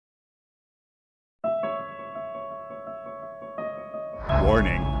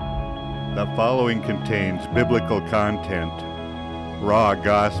The following contains biblical content, raw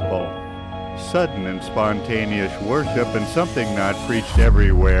gospel, sudden and spontaneous worship, and something not preached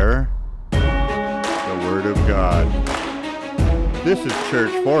everywhere, the Word of God. This is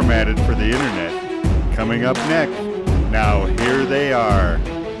church formatted for the internet. Coming up next, now here they are,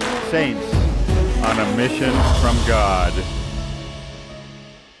 saints on a mission from God.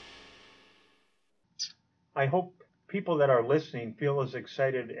 I hope people that are listening feel as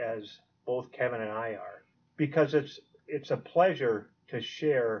excited as both Kevin and I are, because it's a pleasure to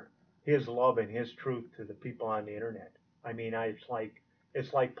share his love and his truth to the people on the internet. I mean, it's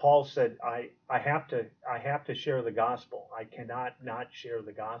like Paul said, I have to share the gospel. I cannot not share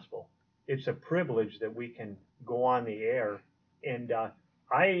the gospel. It's a privilege that we can go on the air. And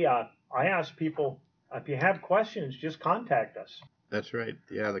I ask people, if you have questions, just contact us. That's right.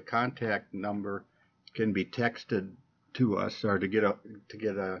 Yeah, the contact number can be texted to us, or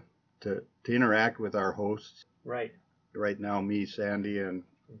to interact with our hosts. Right. Right now, me, Sandy, and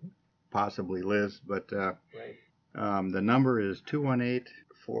possibly Liz. But right. The number is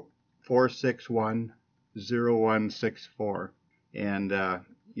 218-461-0164, and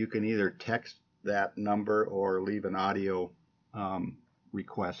you can either text that number or leave an audio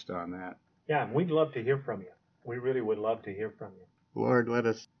request on that. Yeah, and we'd love to hear from you. We really would love to hear from you. Lord, let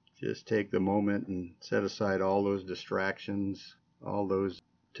us just take the moment and set aside all those distractions, all those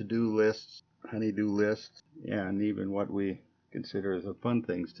to-do lists, honey-do lists, and even what we consider the fun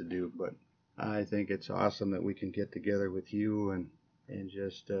things to do. But I think it's awesome that we can get together with you and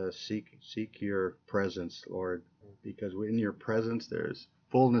just seek your presence, Lord, because in your presence there's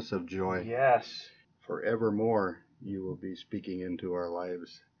fullness of joy. Yes. Forevermore you will be speaking into our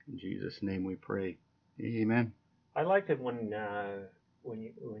lives. In Jesus' name we pray. Amen. I liked it when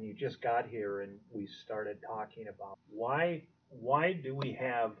you just got here and we started talking about why do we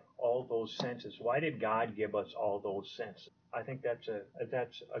have all those senses? Why did God give us all those senses? I think that's a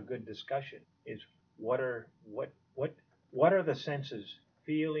good discussion. Is what are the senses?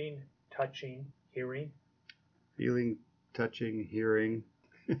 Feeling, touching, hearing. Feeling, touching, hearing.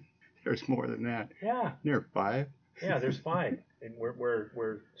 There's more than that. Yeah. There are 5. Yeah, there's 5, and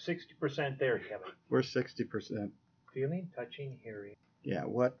we're 60% there, Kevin. We're 60%. Feeling, touching, hearing. Yeah.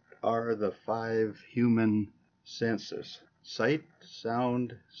 What are the 5 human senses? Sight,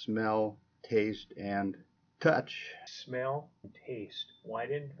 sound, smell, taste, and touch. Smell and taste. Why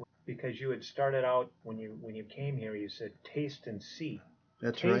didn't we? Because you had started out when you came here, you said taste and see.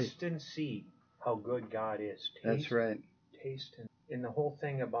 That's right. Taste and see how good God is. That's right. Taste and the whole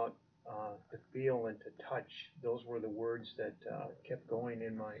thing about to feel and to touch. Those were the words that kept going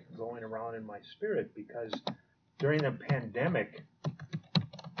around in my spirit, because during the pandemic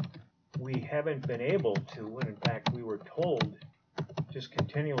we haven't been able to, and in fact we were told, just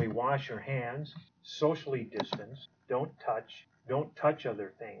continually wash your hands, socially distance, don't touch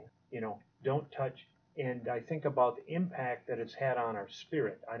other things, don't touch. And I think about the impact that it's had on our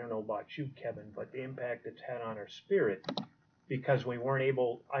spirit. I don't know about you, Kevin, but the impact it's had on our spirit, because we weren't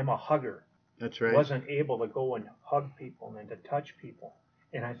able, I'm a hugger. That's right. Wasn't able to go and hug people and to touch people.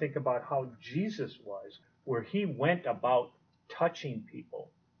 And I think about how Jesus was, where he went about touching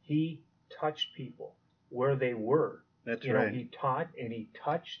people. He touched people where they were. That's right. He taught and he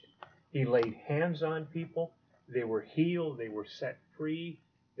touched. He laid hands on people. They were healed. They were set free.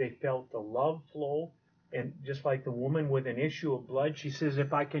 They felt the love flow. And just like the woman with an issue of blood, she says,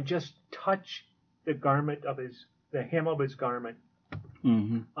 if I can just touch the hem of his garment,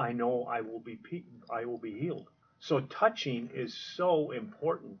 I know I will be healed. So touching is so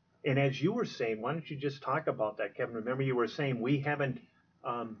important. And as you were saying, why don't you just talk about that, Kevin? Remember, you were saying we haven't.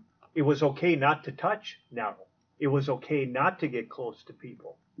 It was okay not to touch now. It was okay not to get close to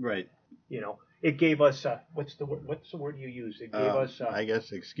people. Right. It gave us what's the word you use? It gave us I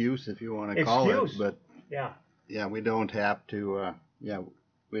guess excuse, if you want to call it. But yeah, we don't have to.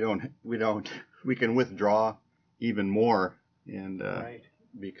 We can withdraw even more, and right.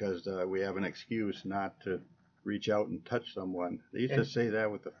 Because we have an excuse not to reach out and touch someone. They used to say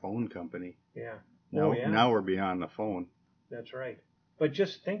that with the phone company. Yeah. Now we're beyond the phone. That's right. But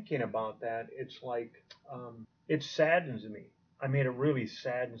just thinking about that, it's like it saddens me. I mean, it really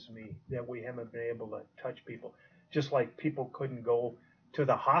saddens me that we haven't been able to touch people. Just like people couldn't go to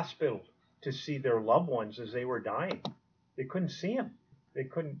the hospital to see their loved ones as they were dying. They couldn't see them. They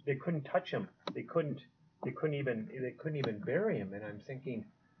couldn't touch them. They couldn't even bury him. And I'm thinking,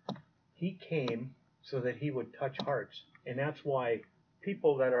 he came so that he would touch hearts. And that's why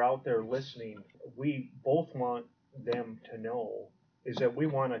people that are out there listening, we both want them to know is that we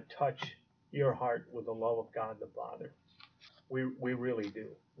want to touch your heart with the love of God the Father. We really do.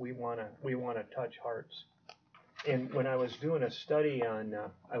 We wanna touch hearts. And when I was doing a study on,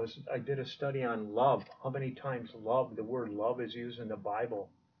 I did a study on love. How many times the word love is used in the Bible?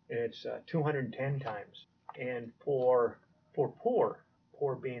 And it's 210 times. And for poor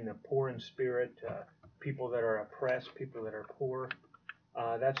being the poor in spirit, people that are oppressed, people that are poor,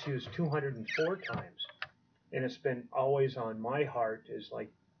 that's used 204 times. And it's been always on my heart is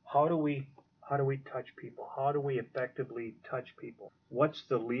like, how do we touch people? How do we effectively touch people? What's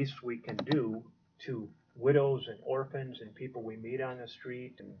the least we can do to widows and orphans and people we meet on the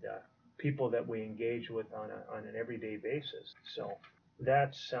street and people that we engage with on an everyday basis? So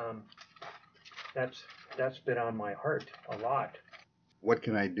that's been on my heart a lot. What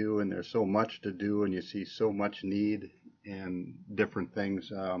can I do? And there's so much to do, and you see so much need and different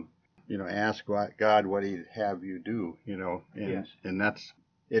things. Ask God what He'd have you do. And Yes. And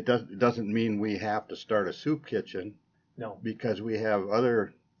it doesn't mean we have to start a soup kitchen. No. Because we have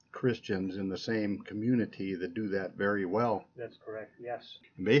other Christians in the same community that do that very well. That's correct. Yes.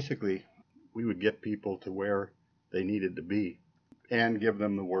 And basically, we would get people to where they needed to be, and give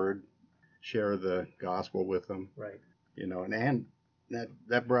them the word, share the gospel with them. Right. And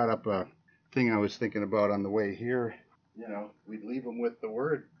that brought up a thing I was thinking about on the way here. We'd leave them with the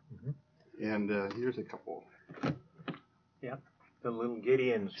word. Mm-hmm. And here's a couple. Yeah, the little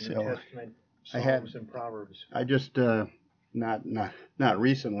Gideons, New Testament, Psalms and Proverbs. I just not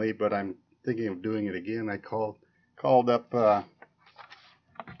recently, but I'm thinking of doing it again. I called up a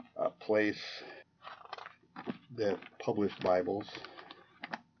place that published Bibles,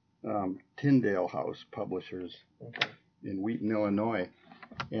 Tyndale House Publishers. Okay. In Wheaton, Illinois,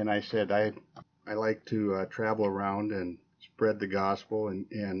 and I said I like to travel around and spread the gospel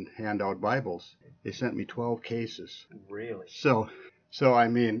and hand out Bibles. They sent me 12 cases. Really? So I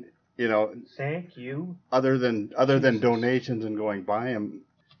mean, Thank you. Other than donations and going by them,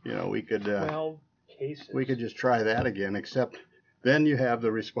 we could 12 cases. We could just try that again. Except then you have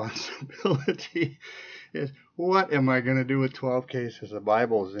the responsibility. Is what am I going to do with 12 cases of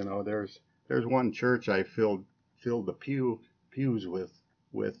Bibles? There's one church I filled the pews with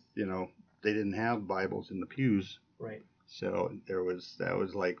they didn't have Bibles in the pews. Right. So that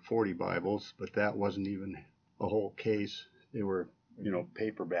was like 40 Bibles, but that wasn't even a whole case. They were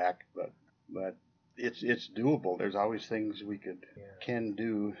paperback, but it's doable. There's always things we can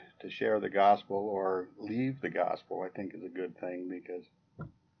do to share the gospel or leave the gospel. I think is a good thing because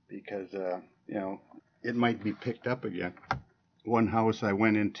it might be picked up again. One house I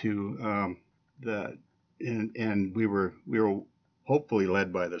went into and we were hopefully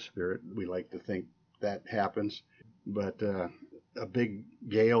led by the Spirit. We like to think that happens, but a big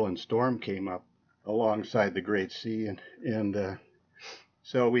gale and storm came up alongside the Great Sea, and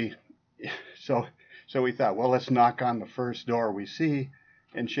so we thought, well, let's knock on the first door we see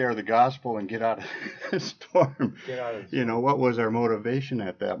and share the gospel and get out of the storm. What was our motivation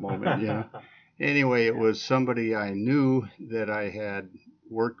at that moment? Anyway, it was somebody I knew that I had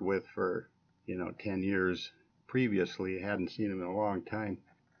worked with for 10 years previously. I hadn't seen him in a long time.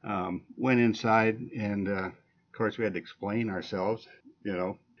 Went inside, and of course we had to explain ourselves.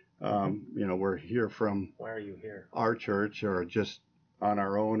 We're here from Why are you here? Our church or just on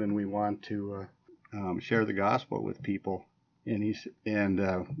our own, and we want to share the gospel with people. And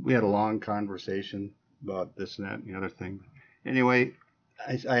we had a long conversation about this and that and the other thing. Anyway,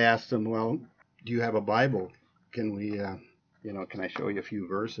 I asked him, well, do you have a Bible? Can we, can I show you a few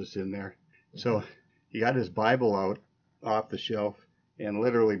verses in there? So he got his Bible out off the shelf and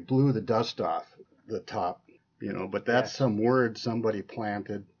literally blew the dust off the top, but that's some word somebody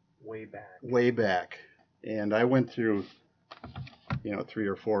planted way back. And I went through, 3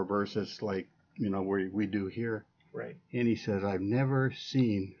 or 4 verses like, where we do here. Right. And he says, I've never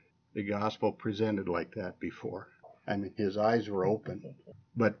seen the gospel presented like that before. I mean, his eyes were open.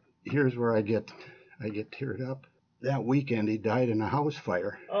 But here's where I get teared up. That weekend he died in a house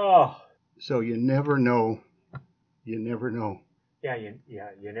fire. Oh. So you never know. You never know. Yeah, you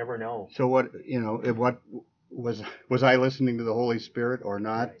never know. So what was I listening to the Holy Spirit or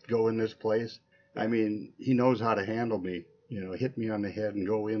not? Right. Go in this place. I mean, he knows how to handle me. Hit me on the head and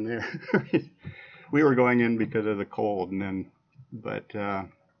go in there. We were going in because of the cold, but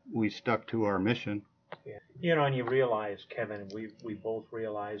we stuck to our mission. Yeah. And you realize, Kevin, we both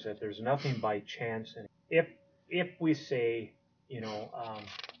realize that there's nothing by chance. And if we say,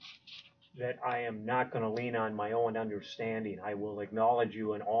 that I am not going to lean on my own understanding, I will acknowledge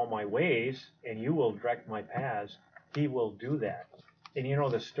you in all my ways, and you will direct my paths, he will do that. And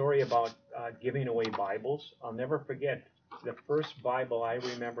the story about giving away Bibles, I'll never forget. The first Bible I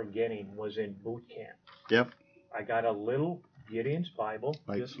remember getting was in boot camp. Yep. I got a little Gideon's Bible,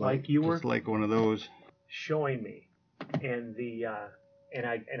 just like you were just like one of those. showing me, and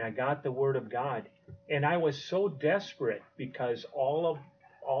I got the Word of God, and I was so desperate because all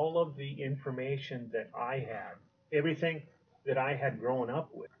of the information that I had, everything that I had grown up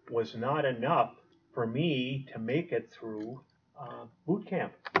with, was not enough for me to make it through boot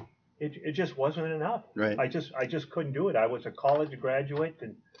camp. It just wasn't enough. Right. I just couldn't do it. I was a college graduate,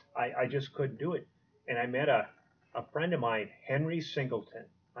 and I just couldn't do it. And I met a friend of mine, Henry Singleton.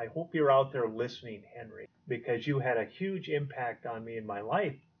 I hope you're out there listening, Henry, because you had a huge impact on me in my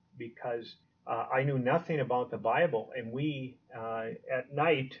life, because I knew nothing about the Bible, and we at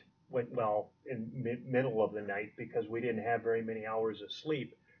night in middle of the night, because we didn't have very many hours of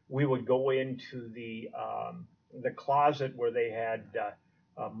sleep, we would go into the closet where they had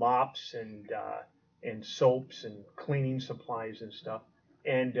mops and soaps and cleaning supplies and stuff,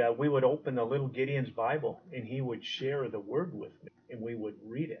 and we would open the little Gideon's Bible, and he would share the Word with me, and we would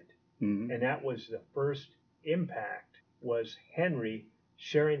read it. Mm-hmm. And that was the first impact, was Henry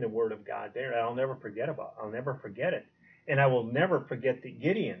sharing the Word of God there. I'll never forget it. And I will never forget the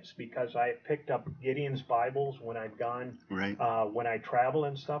Gideons, because I picked up Gideon's Bibles when I've gone, Right. When I travel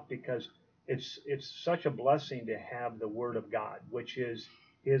and stuff, because it's such a blessing to have the Word of God, which is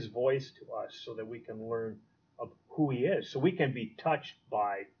His voice to us, so that we can learn of who He is, so we can be touched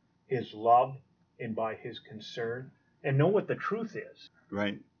by His love and by His concern, and know what the truth is.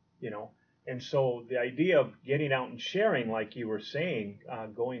 Right. And so the idea of getting out and sharing, like you were saying,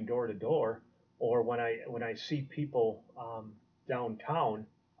 going door to door, or when I see people downtown,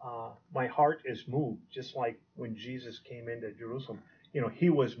 my heart is moved, just like when Jesus came into Jerusalem. He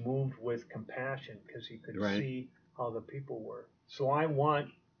was moved with compassion, because he could Right. see how the people were. So I want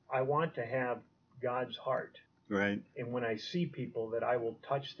to have God's heart. Right. And when I see people, that I will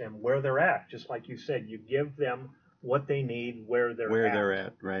touch them where they're at, just like you said, you give them what they need where they're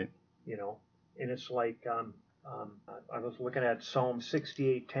at. Right. And it's like, I was looking at Psalm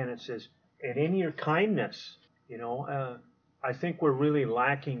 68:10. It says, "And in your kindness," I think we're really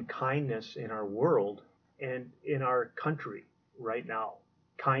lacking kindness in our world and in our country right now.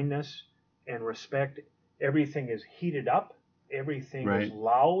 Kindness and respect. Everything is heated up. Everything Right. is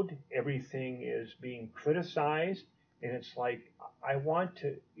loud. Everything is being criticized. And it's like, I want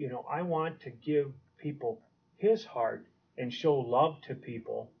to give people His heart and show love to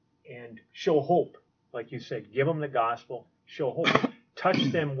people and show hope. Like you said, give them the gospel, show hope, touch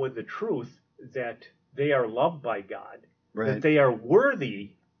them with the truth that they are loved by God, Right. that they are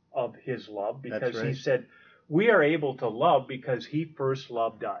worthy of His love, because That's right. He said, we are able to love because He first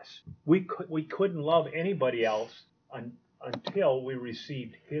loved us. We couldn't love anybody else until we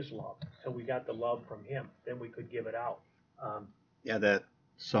received His love. So we got the love from Him. Then we could give it out. Yeah, that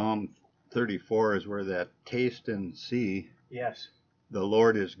Psalm 34 is where that taste and see Yes. the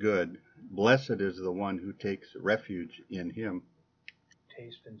Lord is good. Blessed is the one who takes refuge in Him.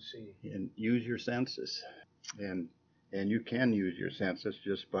 Taste and see. And use your senses. And you can use your senses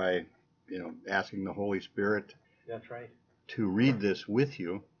just by, asking the Holy Spirit That's right. to read this with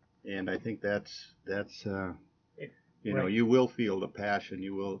you. And I think that's Right. you will feel the passion,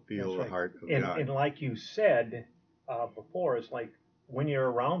 you will feel That's the right. heart of And God. like you said before, it's like when you're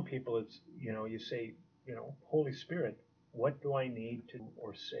around people, it's, you say, Holy Spirit, what do I need to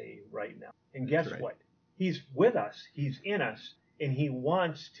or say right now? And guess right. what? He's with us. He's in us, and He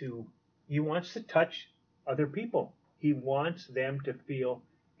wants to touch other people. He wants them to feel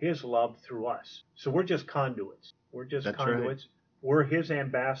His love through us. So we're just conduits. We're just That's conduits. right. We're His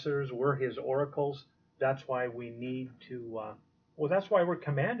ambassadors. We're His oracles. That's why we need to. That's why we're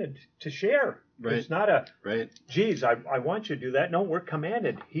commanded to share. Right. It's not a, Right. geez, I want you to do that. No, we're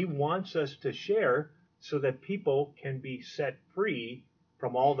commanded. He wants us to share so that people can be set free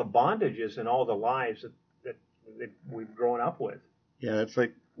from all the bondages and all the lies that we've grown up with. Yeah, it's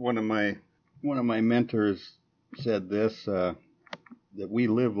like one of my mentors said this, that we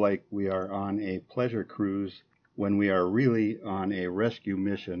live like we are on a pleasure cruise when we are really on a rescue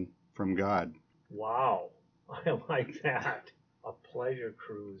mission from God. Wow. I like that. A pleasure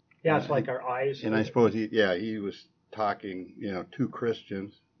cruise. Yeah, it's like our eyes. And I suppose he was talking, to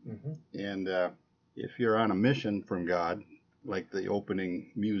Christians. Mm-hmm. And if you're on a mission from God, like the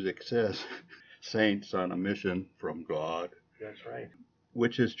opening music says, saints on a mission from God. That's right.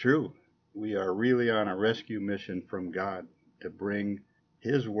 Which is true. We are really on a rescue mission from God to bring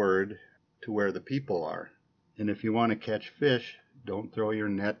His word to where the people are. And if you want to catch fish, don't throw your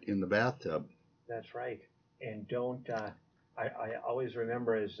net in the bathtub. That's right. And don't, I always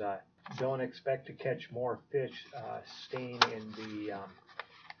remember don't expect to catch more fish staying in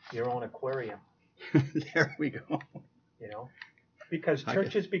your own aquarium. There we go. you know, because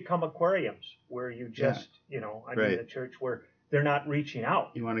churches become aquariums where you just, you know, I mean, the church where they're not reaching out.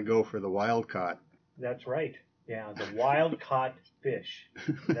 You want to go for the wild caught. That's right. Yeah, the wild caught fish.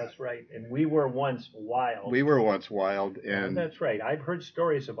 That's right. And we were once wild. We were once wild, and that's right. I've heard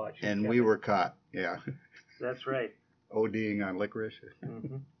stories about you. And Kevin. we were caught. Yeah. That's right. ODing on licorice.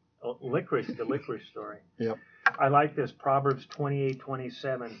 Mm-hmm. Oh, licorice, the licorice story. Yep. I like this. Proverbs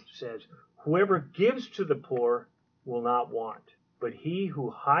 28:27 says, "Whoever gives to the poor will not want, but he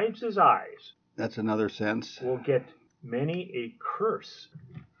who hides his eyes." That's another sense. "Will get many a curse."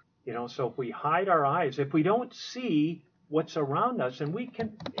 You know, so if we hide our eyes, if we don't see what's around us, and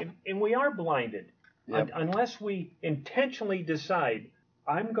we are blinded, unless we intentionally decide,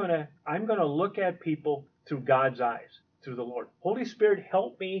 I'm gonna look at people through God's eyes, through the Lord. Holy Spirit,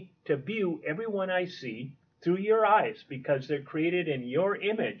 help me to view everyone I see through your eyes, because they're created in your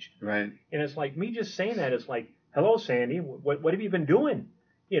image. Right. And it's like me just saying that is like, hello, Sandy, what have you been doing?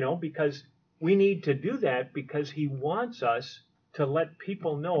 You know, because we need to do that, because he wants us to let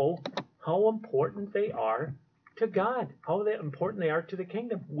people know how important they are to God, how important they are to the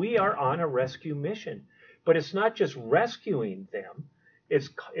kingdom. We are on a rescue mission. But it's not just rescuing them.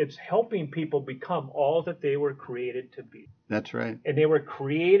 It's helping people become all that they were created to be. That's right. And they were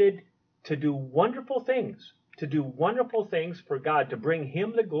created to do wonderful things, for God, to bring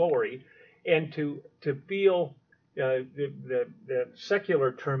him the glory, and to feel, the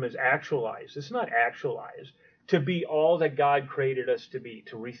secular term is actualized. It's not actualized. To be all that God created us to be,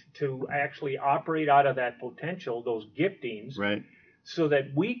 to actually operate out of that potential, those giftings, right, so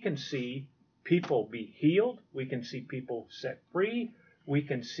that we can see people be healed, we can see people set free, we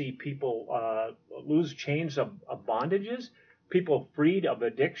can see people lose chains of bondages, people freed of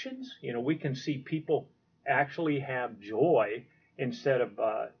addictions. You know, we can see people actually have joy instead of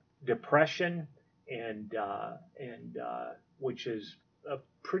depression, and which is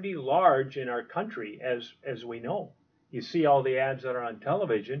pretty large in our country, as we know. You see all the ads that are on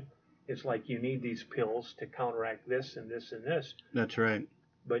television. It's like you need these pills to counteract this and this and this. That's right.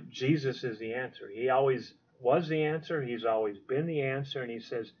 But Jesus is the answer. He always was the answer. He's always been the answer. And he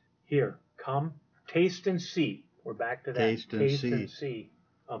says, here, come, taste and see. We're back to that. Taste and see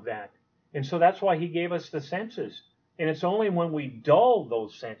of that. And so that's why he gave us the senses. And it's only when we dull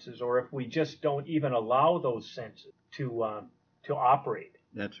those senses, or if we just don't even allow those senses to operate.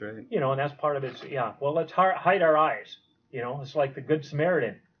 That's right. You know, and that's part of it. Yeah, well, let's hide our eyes. You know, it's like the Good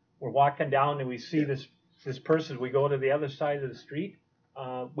Samaritan. We're walking down and we see this person. We go to the other side of the street.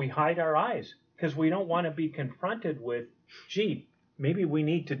 We hide our eyes because we don't want to be confronted with, gee, maybe we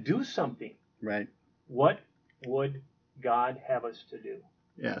need to do something. Right. What would God have us to do?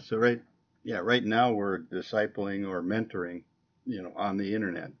 Yeah. So right now we're discipling or mentoring, you know, on the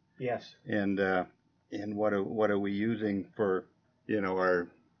internet. Yes. And what are we using for, you know,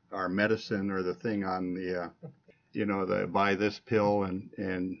 our medicine, or the thing on the you know, the buy this pill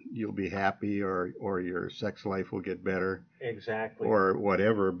and you'll be happy, or your sex life will get better. Exactly. Or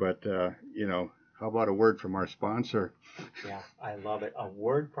whatever. But you know, how about a word from our sponsor? Yeah, I love it. A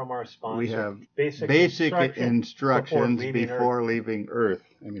word from our sponsor. We have basic instructions before leaving Earth.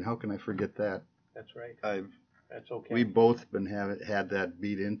 I mean, how can I forget that? That's right. That's okay. We've both been had that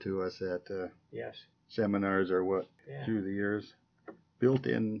beat into us at yes, seminars or what through the years.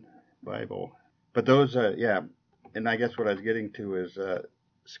 Built-in Bible. But those, and I guess what I was getting to is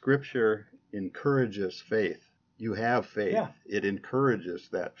Scripture encourages faith. You have faith. Yeah. It encourages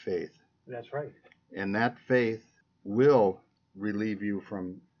that faith. That's right. And that faith will relieve you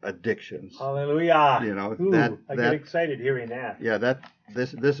from addictions. Hallelujah. You know, I get excited hearing that. Yeah,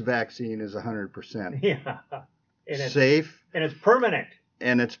 this vaccine is 100%. Yeah. And it's safe. And it's permanent.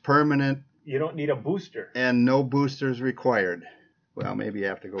 And it's permanent. You don't need a booster. And no boosters required. Well, maybe you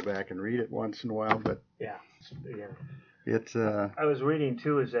have to go back and read it once in a while, but yeah. It's I was reading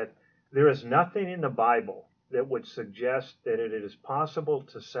too is that there is nothing in the Bible that would suggest that it is possible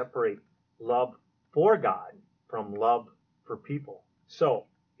to separate love for God from love for people. So,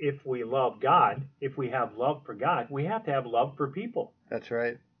 if we love God, if we have love for God, we have to have love for people. That's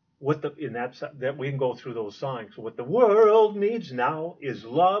right. That we can go through those songs. What the world needs now is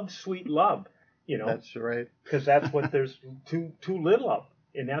love, sweet love. You know, that's right. Because that's what there's too little of,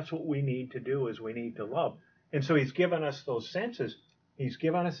 and that's what we need to do. Is we need to love. And so He's given us those senses. He's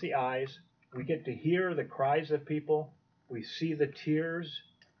given us the eyes. We get to hear the cries of people. We see the tears,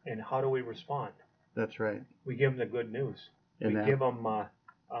 and how do we respond? That's right. We give them the good news. And we give them money.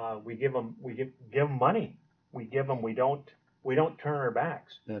 We give them. We don't turn our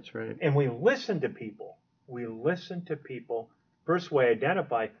backs. That's right. And we listen to people. We listen to people. First we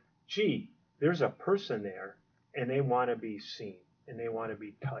identify, gee, there's a person there and they want to be seen, and they want to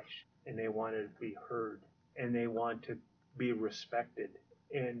be touched, and they want to be heard, and they want to be respected.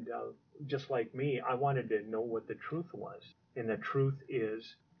 And just like me, I wanted to know what the truth was. And the truth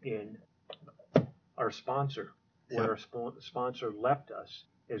is in our sponsor, what our sponsor left us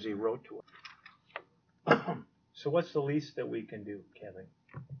as he wrote to us. So what's the least that we can do, Kevin?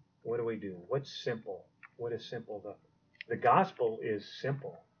 What do we do? What's simple? What is simple? The gospel is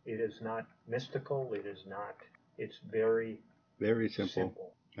simple. It is not mystical. It is not. It's very, very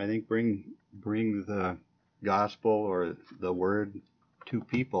simple. I think bring the gospel or the word to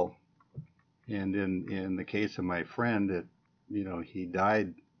people. And in the case of my friend, he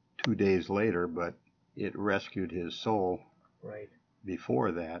died 2 days later, but it rescued his soul right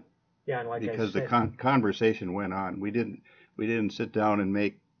before that. Yeah, and like because I said, the conversation went on. We didn't sit down and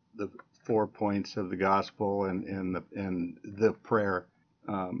make the 4 points of the gospel and the prayer.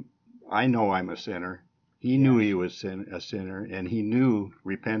 I know I'm a sinner. He knew he was a sinner, and he knew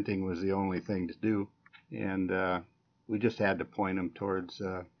repenting was the only thing to do. And we just had to point him towards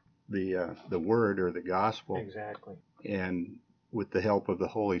the word or the gospel. Exactly. And with the help of the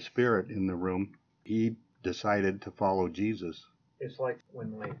Holy Spirit in the room, he decided to follow Jesus. It's like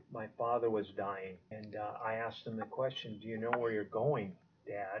when my father was dying, and I asked him the question, do you know where you're going,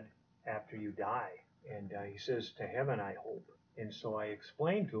 Dad, after you die? And he says, to heaven, I hope. And so I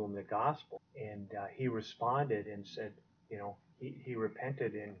explained to him the gospel, and he responded and said, he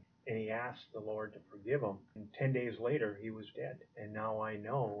repented and he asked the Lord to forgive him. And 10 days later, he was dead. And now I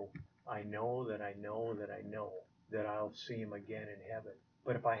know that I'll see him again in heaven.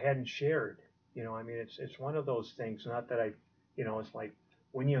 But if I hadn't shared, it's one of those things, not that it's like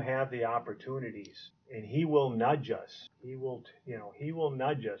when you have the opportunities, and he will nudge us. He will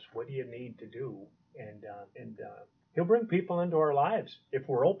nudge us. What do you need to do? And he'll bring people into our lives if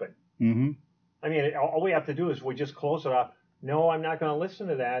we're open. Mm-hmm. I mean, all we have to do is we just close it off. No, I'm not going to listen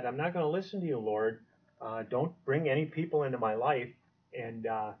to that. I'm not going to listen to you, Lord. Don't bring any people into my life. And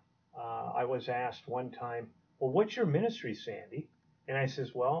I was asked one time, well, what's your ministry, Sandy? And I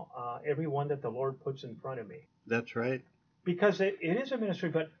says, well, everyone that the Lord puts in front of me. That's right. Because it is a ministry,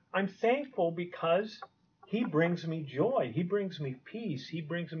 but I'm thankful because he brings me joy. He brings me peace. He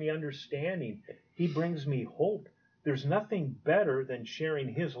brings me understanding. He brings me hope. There's nothing better than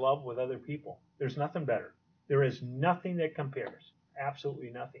sharing his love with other people. There's nothing better. There is nothing that compares.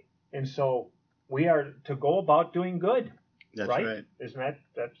 Absolutely nothing. And so we are to go about doing good. That's right. Isn't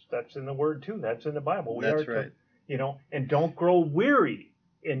that's in the word too? That's in the Bible. That's right. And don't grow weary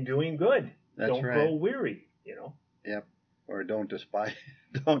in doing good. Don't grow weary, Yep. Or don't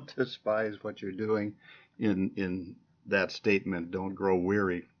despise what you're doing in that statement. Don't grow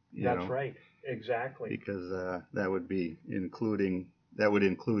weary. That's right. Exactly. Because that would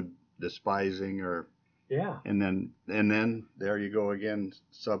include despising or and then there you go again,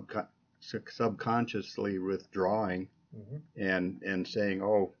 subconsciously withdrawing and saying,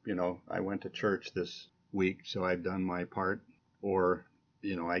 oh, I went to church this week, so I've done my part, or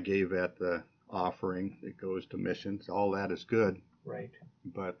I gave at the offering that goes to missions. All that is good. Right.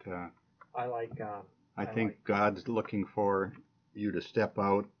 But I think God's looking for you to step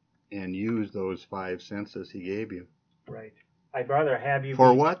out and use those 5 senses he gave you. Right. I'd rather have you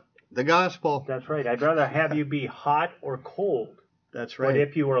for what? The gospel. That's right. I'd rather have you be hot or cold. That's right. But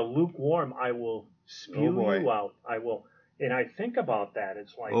if you are lukewarm, I will spew you out. I will. And I think about that.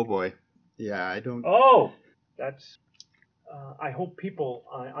 It's like, oh boy. Yeah, I don't. Oh, that's. I hope people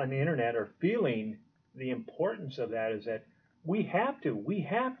on the internet are feeling the importance of that. Is that we have to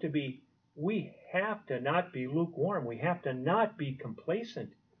not be lukewarm. We have to not be complacent,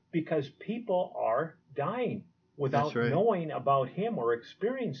 because people are dying without knowing about him or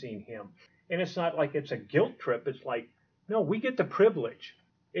experiencing him. And it's not like it's a guilt trip. It's like, no, we get the privilege.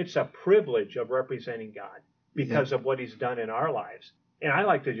 It's a privilege of representing God because of what he's done in our lives. And I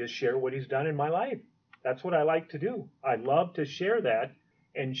like to just share what he's done in my life. That's what I like to do. I love to share that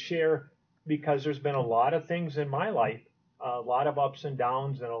and share, because there's been a lot of things in my life, a lot of ups and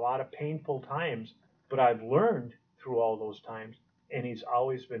downs and a lot of painful times, but I've learned through all those times, and he's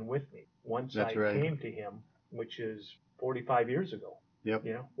always been with me. Once I came to him, which is 45 years ago. Yep.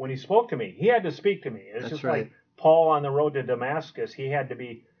 When he spoke to me, he had to speak to me. It's just like Paul on the road to Damascus. He had to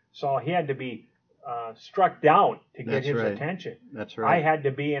be struck down to get his attention. That's right. I had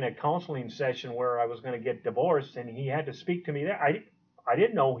to be in a counseling session where I was going to get divorced, and he had to speak to me there. I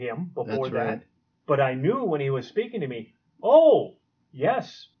didn't know him before that, but I knew when he was speaking to me, oh,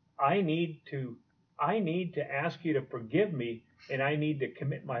 yes, I need to ask you to forgive me, and I need to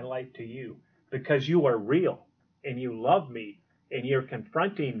commit my life to you, because you are real, and you love me, and you're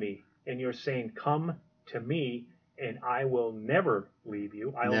confronting me, and you're saying, come to me, and I will never leave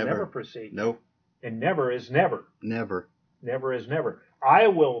you. I will never forsake you. Nope. And never is never. Never. Never is never. I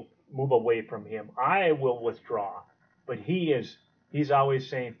will move away from him. I will withdraw. But he's always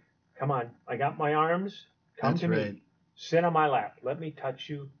saying, come on, I got my arms. Come That's to right. me. Sit on my lap. Let me touch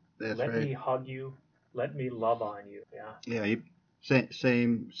you. That's Let right. me hug you. Let me love on you. Yeah. Yeah.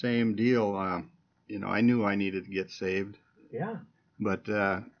 Same deal. You know, I knew I needed to get saved. Yeah. But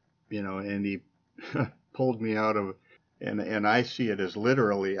you know, and he pulled me out of, and I see it as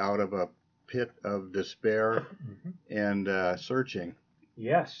literally out of a pit of despair and searching.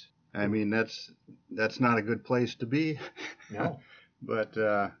 Yes. I mean, that's not a good place to be. No. But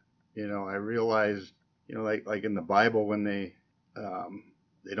you know, I realized, you know, like in the Bible when they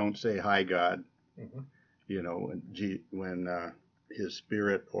don't say hi God, you know, when his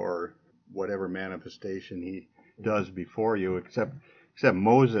spirit or whatever manifestation he does before you, except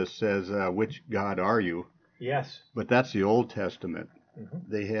Moses says, which God are you? Yes. But that's the Old Testament.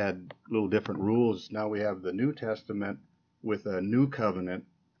 They had little different rules. Now we have the New Testament with a new covenant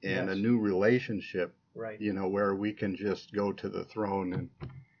and a new relationship, right? You know, where we can just go to the throne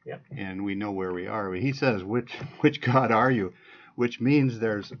Yep. and we know where we are. He says, which God are you? Which means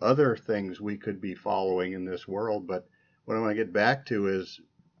there's other things we could be following in this world. But what I want to get back to is,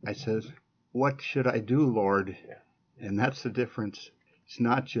 I says, what should I do, Lord? Yeah. And that's the difference. It's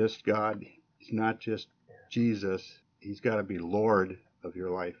not just God. It's not just Jesus. He's got to be Lord of your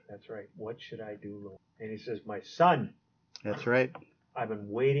life. That's right. What should I do, Lord? And he says, my son. That's right. I've been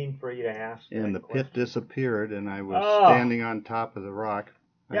waiting for you to ask. And the question. pit disappeared, and I was standing on top of the rock.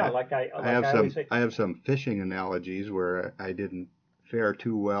 Yeah, I have some fishing analogies where I didn't fare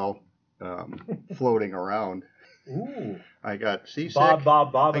too well floating around. Ooh. I got seasick.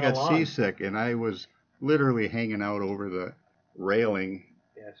 Bob, I got seasick, and I was literally hanging out over the railing.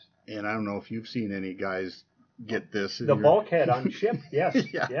 Yes. And I don't know if you've seen any guys get this. The bulkhead on ship, yes.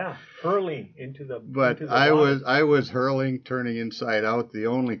 Yeah. Hurling into the But into the I water. was hurling, turning inside out. The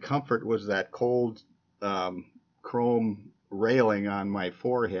only comfort was that cold chrome railing on my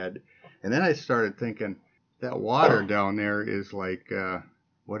forehead. And then I started thinking, that water down there is like,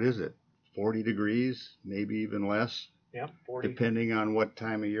 what is it, 40 degrees, maybe even less? Yeah, 40. Depending on what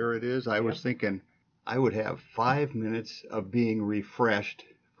time of year it is. I was thinking I would have 5 minutes of being refreshed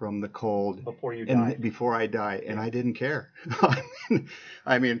from the cold before I die, and I didn't care.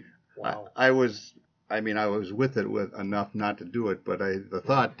 I mean, wow. I was with it with enough not to do it, but the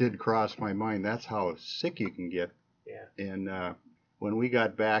thought did cross my mind. That's how sick you can get. Yeah. And when we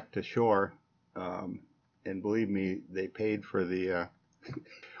got back to shore, and believe me, they paid for the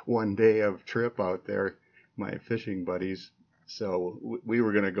one day of trip out there, my fishing buddies. So we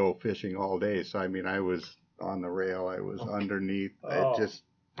were going to go fishing all day. So I mean, I was on the rail, I was underneath.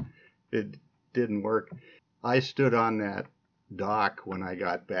 It didn't work. I stood on that dock when I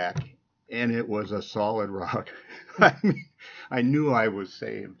got back, and it was a solid rock. I mean, I knew I was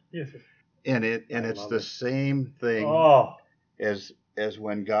saved. Yes. And it's the same thing as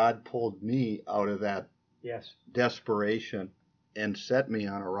when God pulled me out of that desperation and set me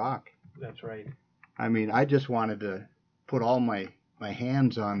on a rock. That's right. I mean, I just wanted to put all my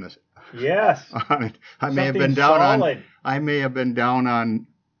hands on this. Yes. On it. I may have been down on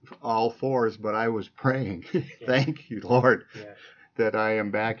all fours, but I was praying. Thank you, Lord, that I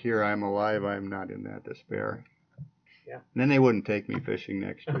am back here. I'm alive. I'm not in that despair. Yeah. And then they wouldn't take me fishing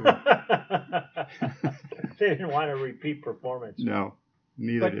next year. They didn't want a repeat performance. No,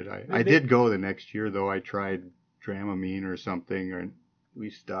 neither did I. I did go the next year, though. I tried Dramamine or something, and we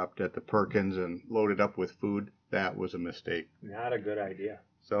stopped at the Perkins and loaded up with food. That was a mistake. Not a good idea.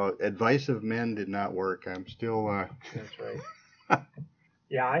 So advice of men did not work. I'm still... That's right.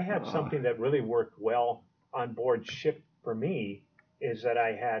 Yeah, I had something that really worked well on board ship for me is that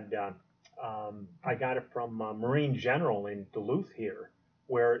I had... I got it from Marine General in Duluth here,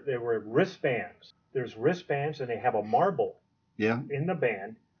 where there were wristbands. There's wristbands, and they have a marble in the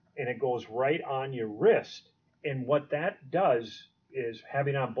band, and it goes right on your wrist. And what that does is,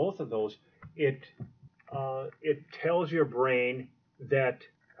 having on both of those, it tells your brain that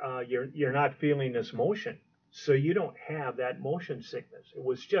you're not feeling this motion, so you don't have that motion sickness. It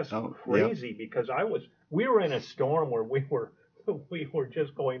was just crazy because we were in a storm where we were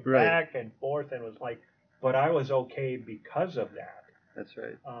just going back and forth, and it was like, but I was okay because of that. That's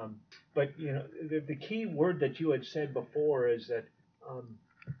right. But you know, the key word that you had said before is that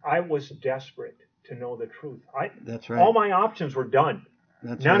I was desperate to know the truth. That's right. All my options were done.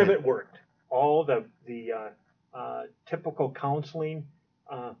 None of it worked. All the typical counseling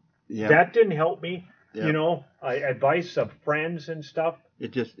that didn't help me. Yep. you know, advice of friends and stuff.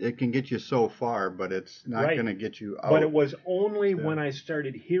 It can get you so far, but it's not Right. going to get you out. But it was only So- when I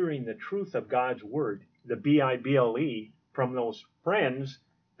started hearing the truth of God's word, the Bible, from those friends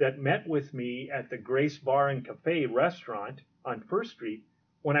that met with me at the Grace Bar and Cafe restaurant on First Street.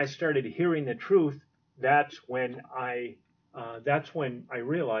 When I started hearing the truth, that's when I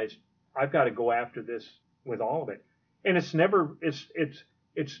realized I've got to go after this with all of it. And it's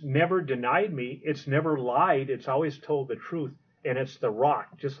never denied me. It's never lied. It's always told the truth. And it's the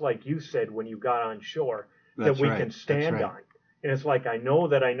rock, just like you said when you got on shore, That's that we right. can stand That's right. on. And it's like I know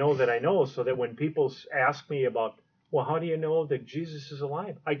that I know that I know, so that when people ask me about, well, how do you know that Jesus is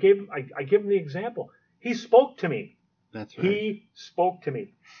alive? I give them the example. He spoke to me. That's right. He spoke to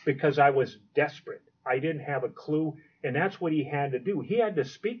me because I was desperate. I didn't have a clue, and that's what he had to do. He had to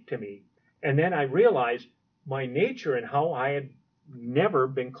speak to me. And then I realized my nature and how I had never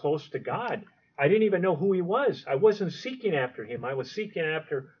been close to God. I didn't even know who he was. I wasn't seeking after him. I was seeking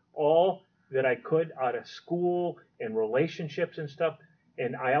after all that I could out of school and relationships and stuff.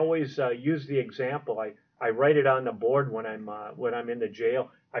 And I always use the example. I write it on the board when I'm in the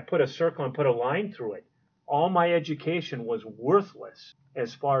jail. I put a circle and put a line through it. All my education was worthless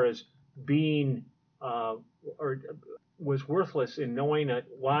as far as being, or was worthless in knowing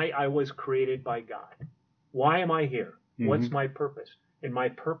why I was created by God. Why am I here? What's my purpose? And my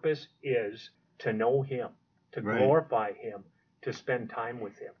purpose is to know him, to Right. glorify him, to spend time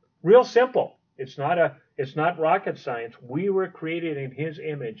with him. Real simple. It's not rocket science. We were created in his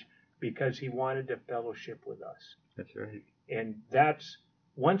image because he wanted to fellowship with us. That's right. And that's,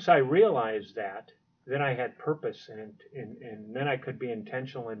 once I realized that, then I had purpose, and then I could be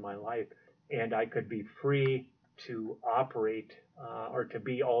intentional in my life, and I could be free to operate or to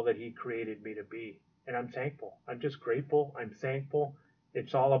be all that he created me to be. And I'm thankful. I'm just grateful. I'm thankful.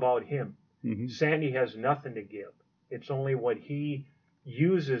 It's all about him. Mm-hmm. Sandy has nothing to give. It's only what he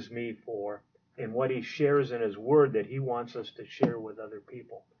uses me for and what he shares in his word that he wants us to share with other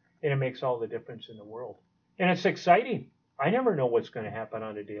people. And it makes all the difference in the world. And it's exciting. I never know what's going to happen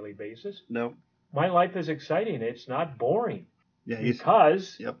on a daily basis. No. My life is exciting. It's not boring Yeah.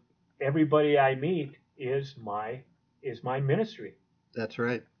 because Yep. everybody I meet is my ministry. That's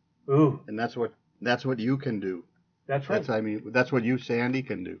right. Ooh, And that's what you can do. that's right. That's what you, Sandy,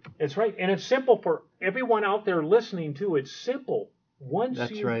 can do. That's right. And it's simple for everyone out there listening too. It's simple.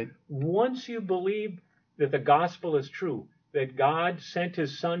 That's right. Once you believe that the gospel is true, that God sent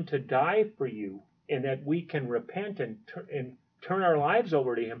his son to die for you, and that we can repent and turn our lives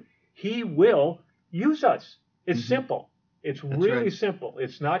over to him, he will use us. It's simple. It's really right. simple.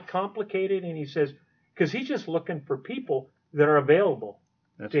 It's not complicated. And he says, because he's just looking for people that are available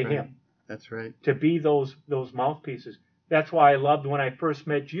That's to right. him That's right. to be those mouthpieces. That's why I loved when I first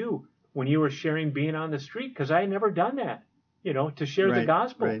met you, when you were sharing being on the street, because I had never done that, to share the Right,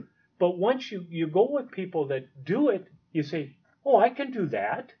 gospel. right. But once you go with people that do it, you say, oh, I can do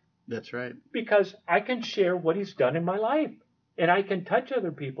that That's right. because I can share what he's done in my life, and I can touch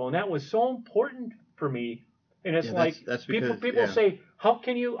other people. And that was so important for me. And it's Yeah, like that's people because, yeah. say, how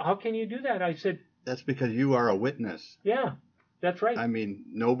can you do that? I said, That's because you are a witness. yeah, that's right. I mean,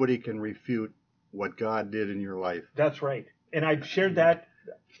 nobody can refute what God did in your life. That's right. And I've shared that.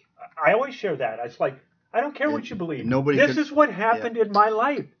 I always share that. It's like, I don't care what you believe. This is what happened in my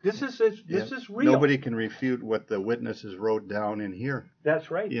life. This is real. Nobody can refute what the witnesses wrote down in here. That's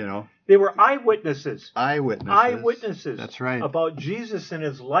right. They were eyewitnesses. Eyewitnesses. That's right. About Jesus and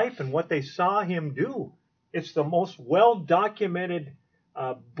his life and what they saw him do. It's the most well-documented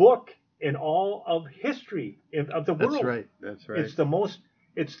book in all of history of the world. That's right. That's right.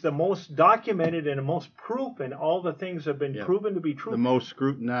 It's the most documented and the most proof, and all the things have been proven to be true. The most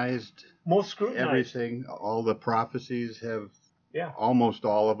scrutinized. Everything, all the prophecies have. Yeah. Almost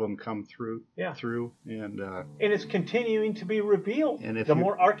all of them come through. Yeah. And it's continuing to be revealed. And if the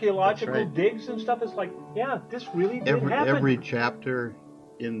more archaeological right. digs and stuff, it's like, yeah, this really did happen. Every chapter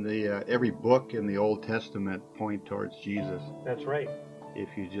in the every book in the Old Testament point towards Jesus. That's right. If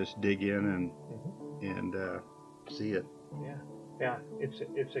you just dig in and see it. Yeah,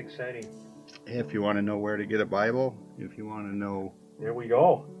 it's exciting. If you want to know where to get a Bible, if you want to know. There we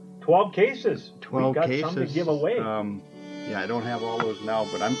go. 12 cases. 12 We've got cases. some to give away. I don't have all those now,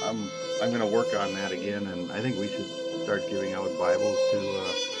 but I'm going to work on that again, and I think we should start giving out Bibles to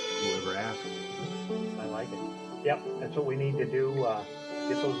whoever asks. I like it. Yep, that's what we need to do.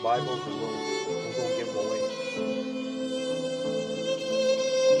 Get those Bibles, and we'll go give them away.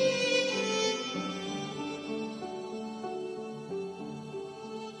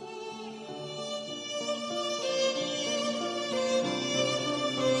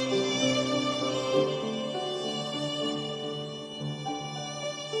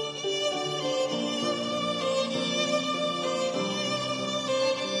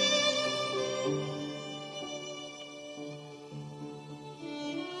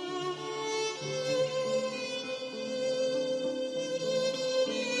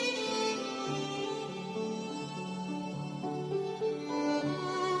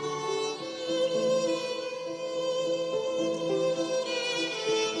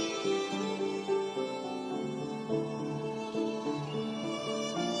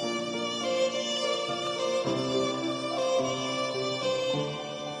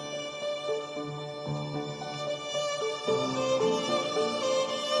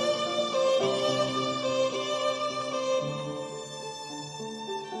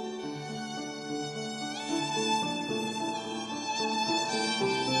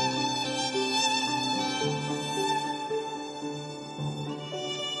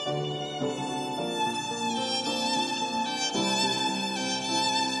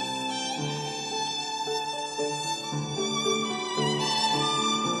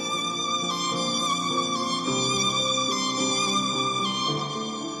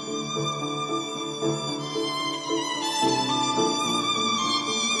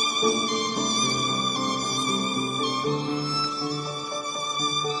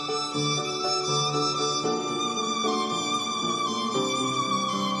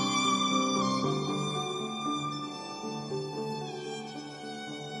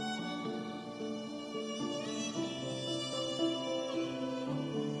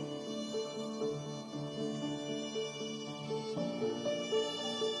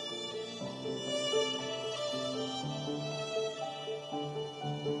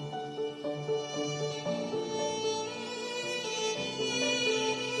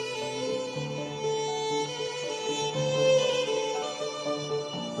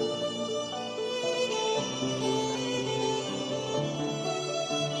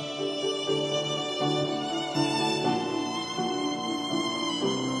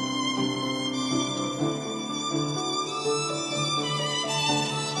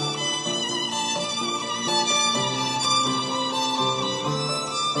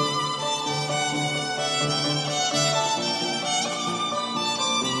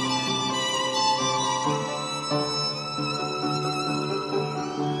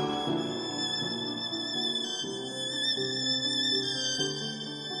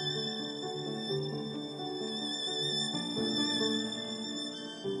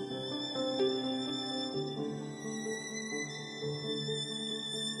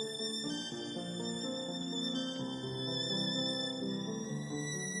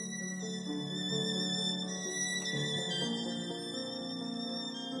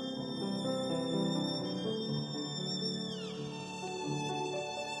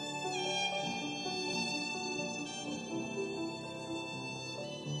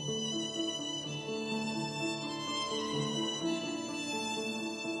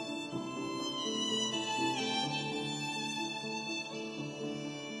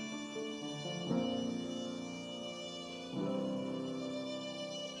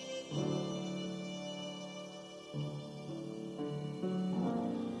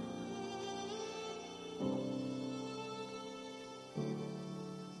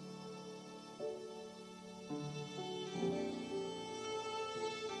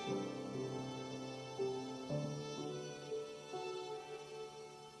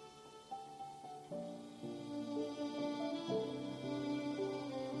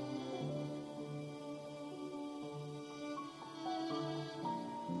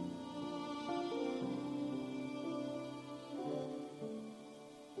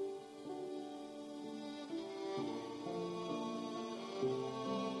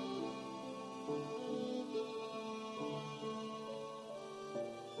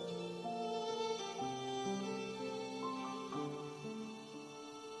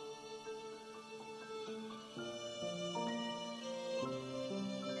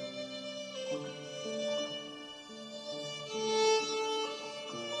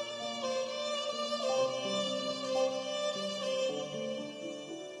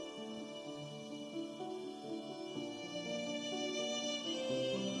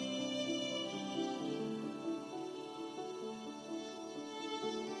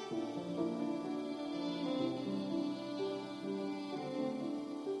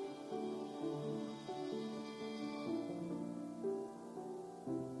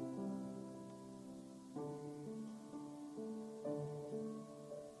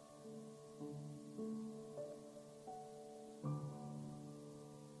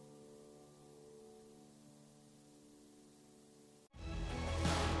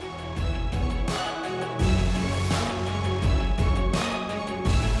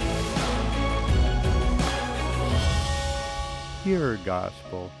 Pure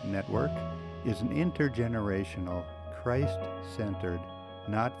Gospel Network is an intergenerational, Christ-centered,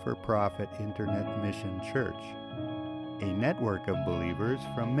 not-for-profit internet mission church, a network of believers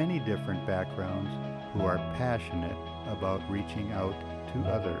from many different backgrounds who are passionate about reaching out to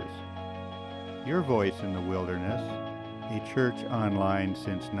others. Your Voice in the Wilderness, a church online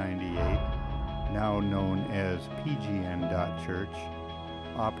since '98, now known as PGN.Church,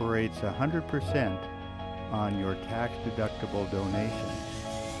 operates 100% on your tax-deductible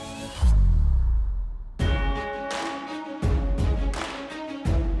donations.